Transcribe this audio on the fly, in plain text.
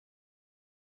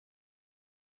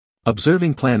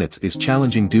Observing planets is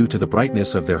challenging due to the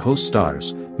brightness of their host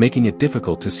stars, making it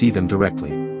difficult to see them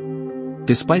directly.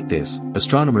 Despite this,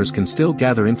 astronomers can still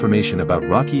gather information about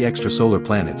rocky extrasolar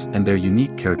planets and their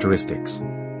unique characteristics.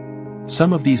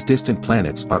 Some of these distant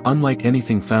planets are unlike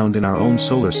anything found in our own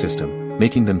solar system,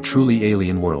 making them truly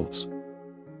alien worlds.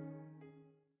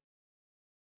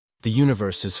 The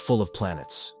universe is full of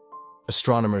planets.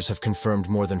 Astronomers have confirmed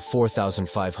more than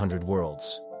 4,500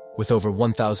 worlds, with over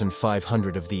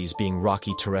 1,500 of these being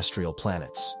rocky terrestrial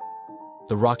planets.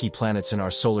 The rocky planets in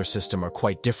our solar system are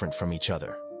quite different from each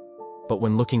other. But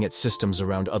when looking at systems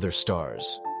around other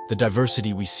stars, the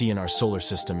diversity we see in our solar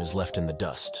system is left in the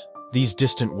dust. These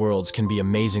distant worlds can be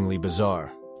amazingly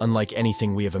bizarre, unlike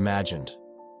anything we have imagined.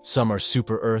 Some are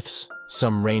super-Earths,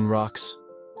 some rain rocks,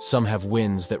 some have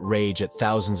winds that rage at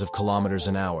thousands of kilometers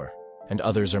an hour, and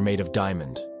others are made of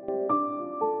diamond.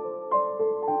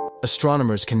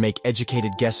 Astronomers can make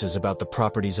educated guesses about the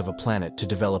properties of a planet to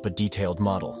develop a detailed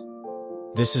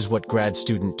model. This is what grad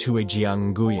student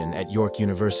Tuejiang Nguyen at York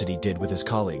University did with his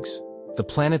colleagues. The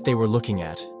planet they were looking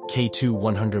at,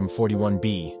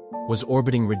 K2-141b, was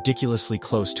orbiting ridiculously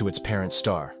close to its parent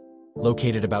star,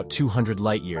 located about 200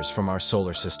 light-years from our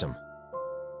solar system.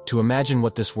 To imagine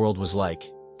what this world was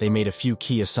like, they made a few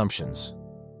key assumptions.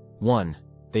 1.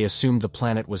 They assumed the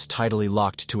planet was tidally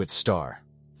locked to its star.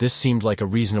 This seemed like a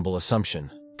reasonable assumption,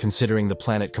 considering the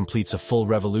planet completes a full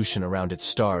revolution around its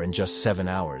star in just 7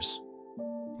 hours.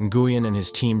 Nguyen and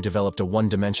his team developed a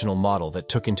one-dimensional model that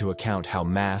took into account how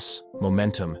mass,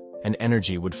 momentum, and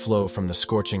energy would flow from the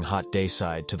scorching hot day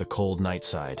side to the cold night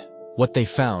side. What they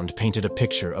found painted a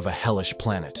picture of a hellish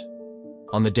planet.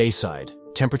 On the day side,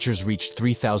 temperatures reached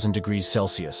 3,000 degrees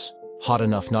Celsius, hot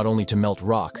enough not only to melt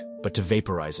rock, but to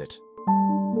vaporize it.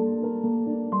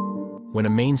 When a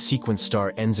main sequence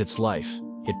star ends its life,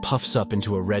 it puffs up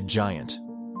into a red giant.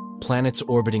 Planets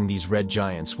orbiting these red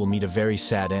giants will meet a very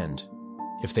sad end.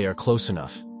 If they are close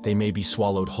enough, they may be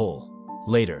swallowed whole.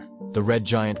 Later, the red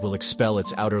giant will expel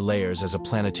its outer layers as a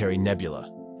planetary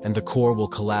nebula, and the core will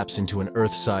collapse into an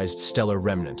Earth-sized stellar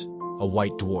remnant, a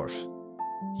white dwarf.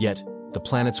 Yet, the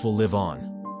planets will live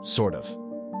on, sort of.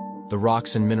 The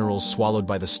rocks and minerals swallowed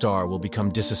by the star will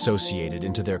become disassociated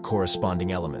into their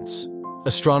corresponding elements.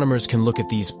 Astronomers can look at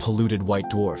these polluted white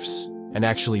dwarfs and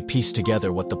actually piece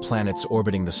together what the planets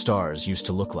orbiting the stars used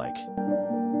to look like.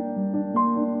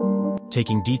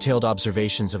 Taking detailed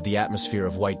observations of the atmosphere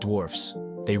of white dwarfs,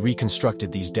 they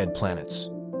reconstructed these dead planets.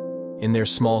 In their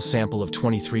small sample of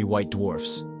 23 white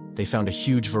dwarfs, they found a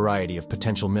huge variety of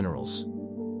potential minerals.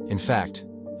 In fact,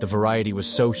 the variety was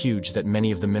so huge that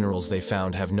many of the minerals they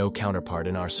found have no counterpart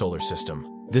in our solar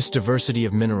system. This diversity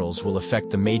of minerals will affect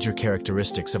the major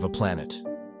characteristics of a planet.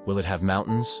 Will it have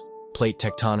mountains, plate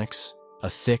tectonics, a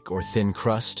thick or thin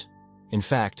crust? In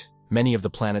fact, many of the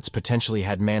planets potentially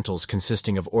had mantles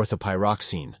consisting of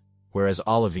orthopyroxene, whereas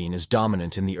olivine is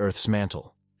dominant in the Earth's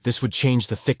mantle. This would change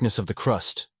the thickness of the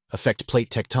crust, affect plate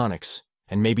tectonics,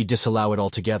 and maybe disallow it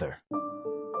altogether.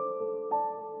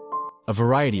 A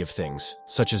variety of things,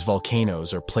 such as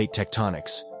volcanoes or plate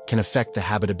tectonics, can affect the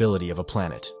habitability of a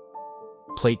planet.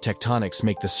 Plate tectonics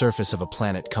make the surface of a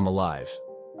planet come alive.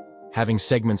 Having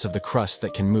segments of the crust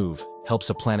that can move helps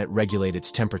a planet regulate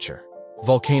its temperature.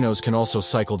 Volcanoes can also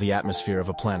cycle the atmosphere of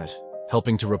a planet,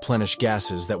 helping to replenish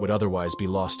gases that would otherwise be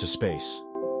lost to space.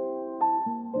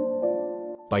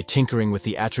 By tinkering with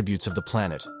the attributes of the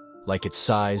planet, like its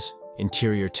size,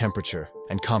 interior temperature,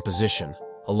 and composition,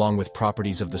 along with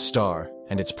properties of the star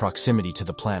and its proximity to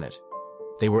the planet,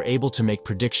 they were able to make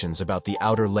predictions about the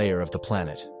outer layer of the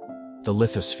planet, the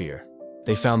lithosphere.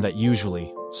 They found that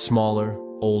usually, smaller,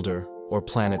 older, or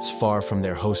planets far from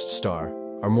their host star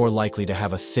are more likely to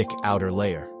have a thick outer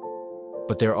layer.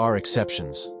 But there are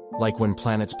exceptions, like when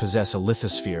planets possess a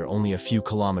lithosphere only a few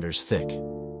kilometers thick.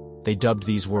 They dubbed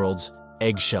these worlds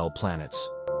eggshell planets.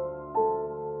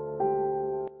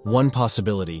 One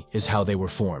possibility is how they were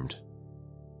formed.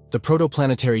 The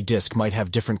protoplanetary disk might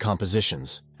have different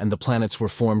compositions, and the planets were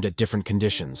formed at different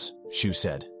conditions, Xu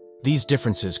said. These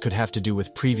differences could have to do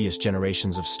with previous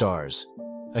generations of stars,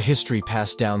 a history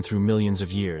passed down through millions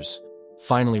of years,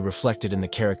 finally reflected in the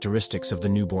characteristics of the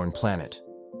newborn planet.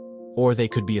 Or they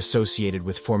could be associated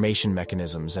with formation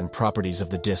mechanisms and properties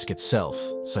of the disk itself,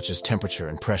 such as temperature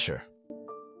and pressure.